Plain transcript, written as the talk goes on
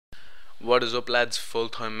What is up, lads?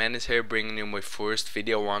 FullTimeMenace here, bringing you my first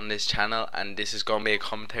video on this channel, and this is going to be a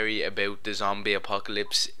commentary about the zombie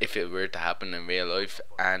apocalypse if it were to happen in real life,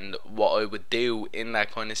 and what I would do in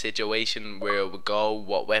that kind of situation, where I would go,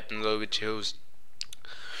 what weapons I would choose.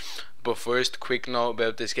 But first, quick note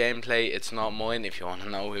about this gameplay: it's not mine. If you want to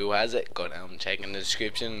know who has it, go down and check in the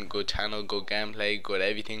description. Good channel, good gameplay, good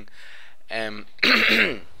everything.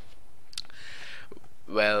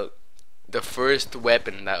 Well, the first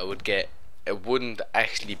weapon that I would get, it wouldn't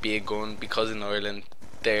actually be a gun, because in Ireland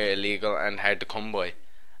they're illegal and hard to come by.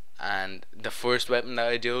 And the first weapon that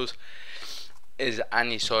I'd use is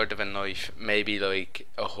any sort of a knife, maybe like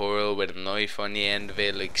a hurl with a knife on the end of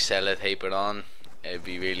it, like sellotape it on. It'd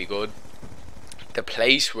be really good. The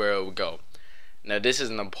place where I would go, now this is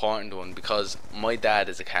an important one, because my dad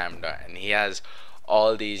is a carpenter and he has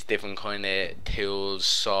all these different kind of tools,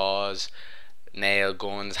 saws, nail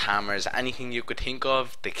guns, hammers, anything you could think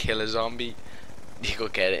of to kill a zombie, you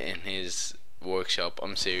could get it in his workshop.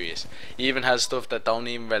 I'm serious. He even has stuff that don't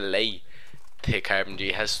even relate to carpentry.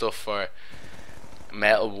 He has stuff for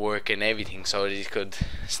metal work and everything, so that he could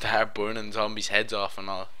start burning zombies' heads off and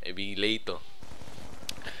all. It'd be lethal.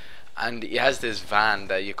 And he has this van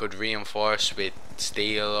that you could reinforce with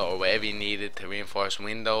steel or whatever you needed to reinforce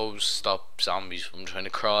windows, stop zombies from trying to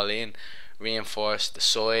crawl in, reinforce the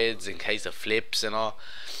sides in case of flips and all,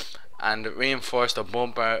 and reinforce the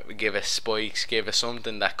bumper, give us spikes, give us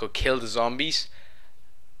something that could kill the zombies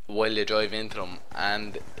while you drive into them,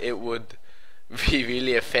 and it would be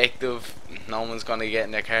really effective. No one's gonna get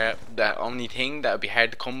in their car. The only thing that would be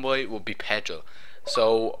hard to come by would be petrol,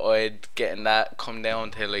 so I'd get in that, come down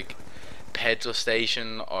to like petrol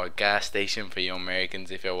station or gas station for you Americans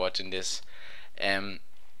if you're watching this,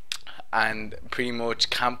 and pretty much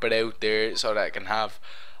camp it out there so that I can have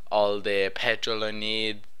all the petrol I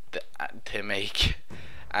need to make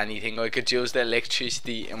anything. I could use the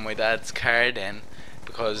electricity in my dad's car then,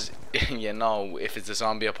 because you know, if it's a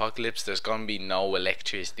zombie apocalypse there's gonna be no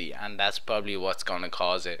electricity, and that's probably what's gonna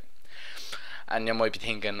cause it. And you might be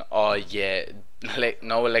thinking, oh yeah,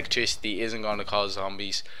 no electricity isn't gonna cause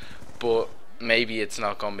zombies, but maybe it's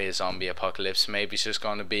not gonna be a zombie apocalypse, maybe it's just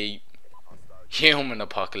gonna be human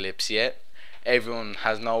apocalypse. Yeah, everyone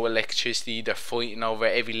has no electricity, they're fighting over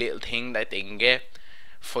every little thing that they can get,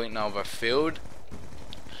 fighting over food,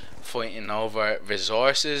 fighting over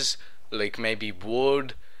resources like maybe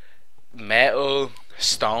wood, metal,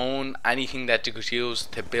 stone, anything that you could use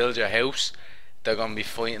to build your house. They're gonna be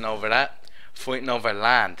fighting over that, fighting over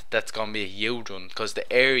land. That's gonna be a huge one, because the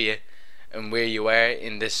area and where you are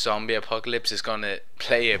in this zombie apocalypse is gonna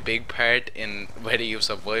play a big part in whether you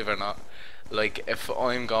survive or not. Like, if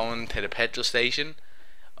I'm going to the petrol station,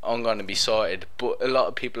 I'm going to be sorted, but a lot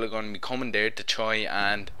of people are going to be coming there to try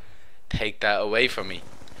and take that away from me.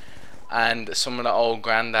 And some of the old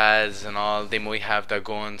granddads and all, they might have their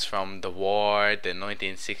guns from the war, the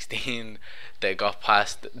 1916, they got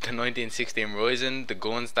passed, the 1916 Rising, the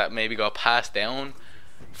guns that maybe got passed down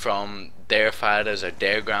from their fathers or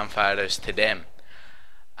their grandfathers to them,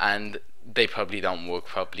 and they probably don't work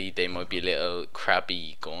properly. They might be little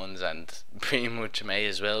crappy guns, and pretty much may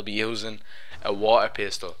as well be using a water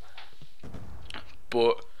pistol.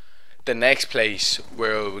 But the next place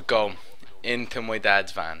where I would go, into my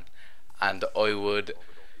dad's van, and I would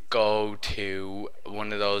go to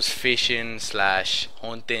one of those fishing slash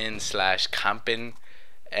hunting slash camping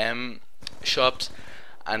shops,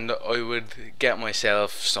 and I would get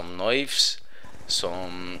myself some knives,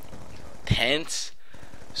 some tents,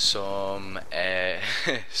 some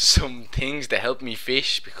some things to help me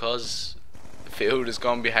fish, because food is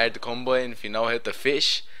gonna be hard to come by, and if you know how to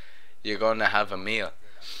fish you're gonna have a meal.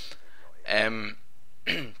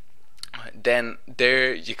 Then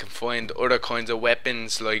there you can find other kinds of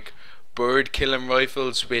weapons like bird killing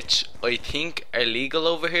rifles, which I think are legal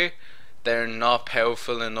over here. They're not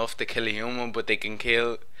powerful enough to kill a human, but they can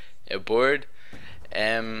kill a bird.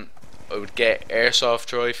 I would get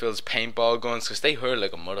airsoft rifles, paintball guns, because they hurt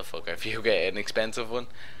like a motherfucker if you get an expensive one.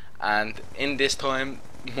 And in this time,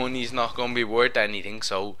 money's not going to be worth anything,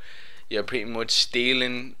 so you're pretty much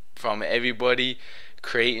stealing from everybody,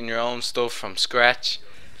 creating your own stuff from scratch.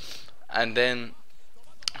 And then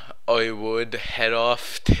I would head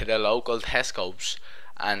off to the local Tesco's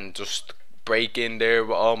and just break in there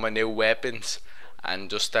with all my new weapons and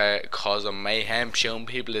just start causing mayhem, shooting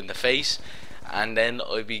people in the face, and then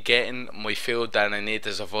I'd be getting my food that I need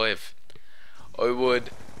to survive. I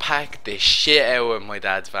would pack the shit out of my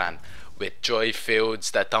dad's van with dry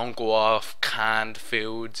foods that don't go off, canned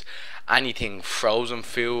foods, anything, frozen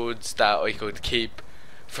foods that I could keep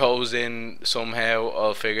frozen somehow.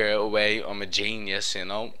 I'll figure out a way. I'm a genius, you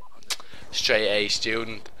know. straight A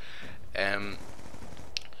student. The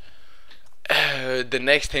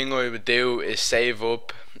next thing I would do is save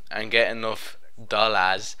up and get enough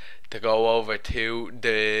dollars to go over to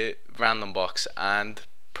the random box and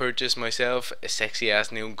purchase myself a sexy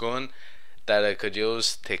ass new gun that I could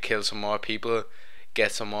use to kill some more people,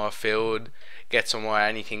 get some more food, get some more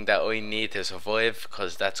anything that I need to survive,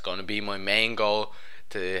 because that's going to be my main goal,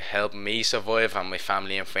 to help me survive and my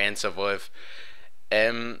family and friends survive.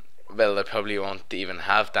 Well, I probably won't even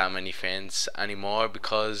have that many friends anymore,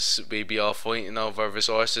 because we'd be all fighting over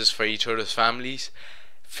resources for each other's families,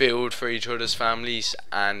 food for each other's families,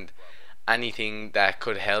 and anything that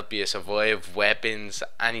could help you survive, weapons,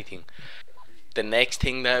 anything. The next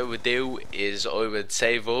thing that I would do is I would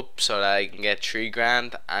save up so that I can get 3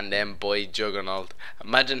 grand and then buy Juggernaut.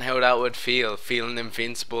 Imagine how that would feel, feeling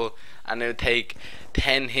invincible, and it would take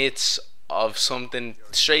 10 hits of something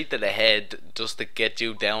straight to the head just to get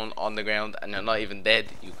you down on the ground, and you're not even dead.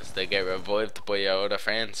 You can still get revived by your other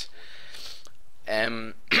friends.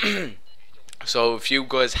 So if you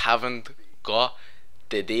guys haven't got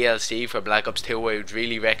the DLC for Black Ops 2, I would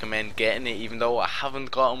really recommend getting it, even though I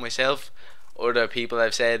haven't got it myself. Other people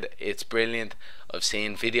have said it's brilliant. I've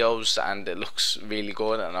seen videos and it looks really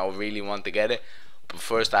good, and I really want to get it. But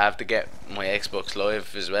first I have to get my Xbox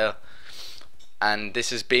Live as well. And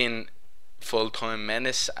this has been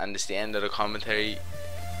FullTimeMenace, and it's the end of the commentary.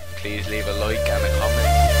 Please leave a like and a comment.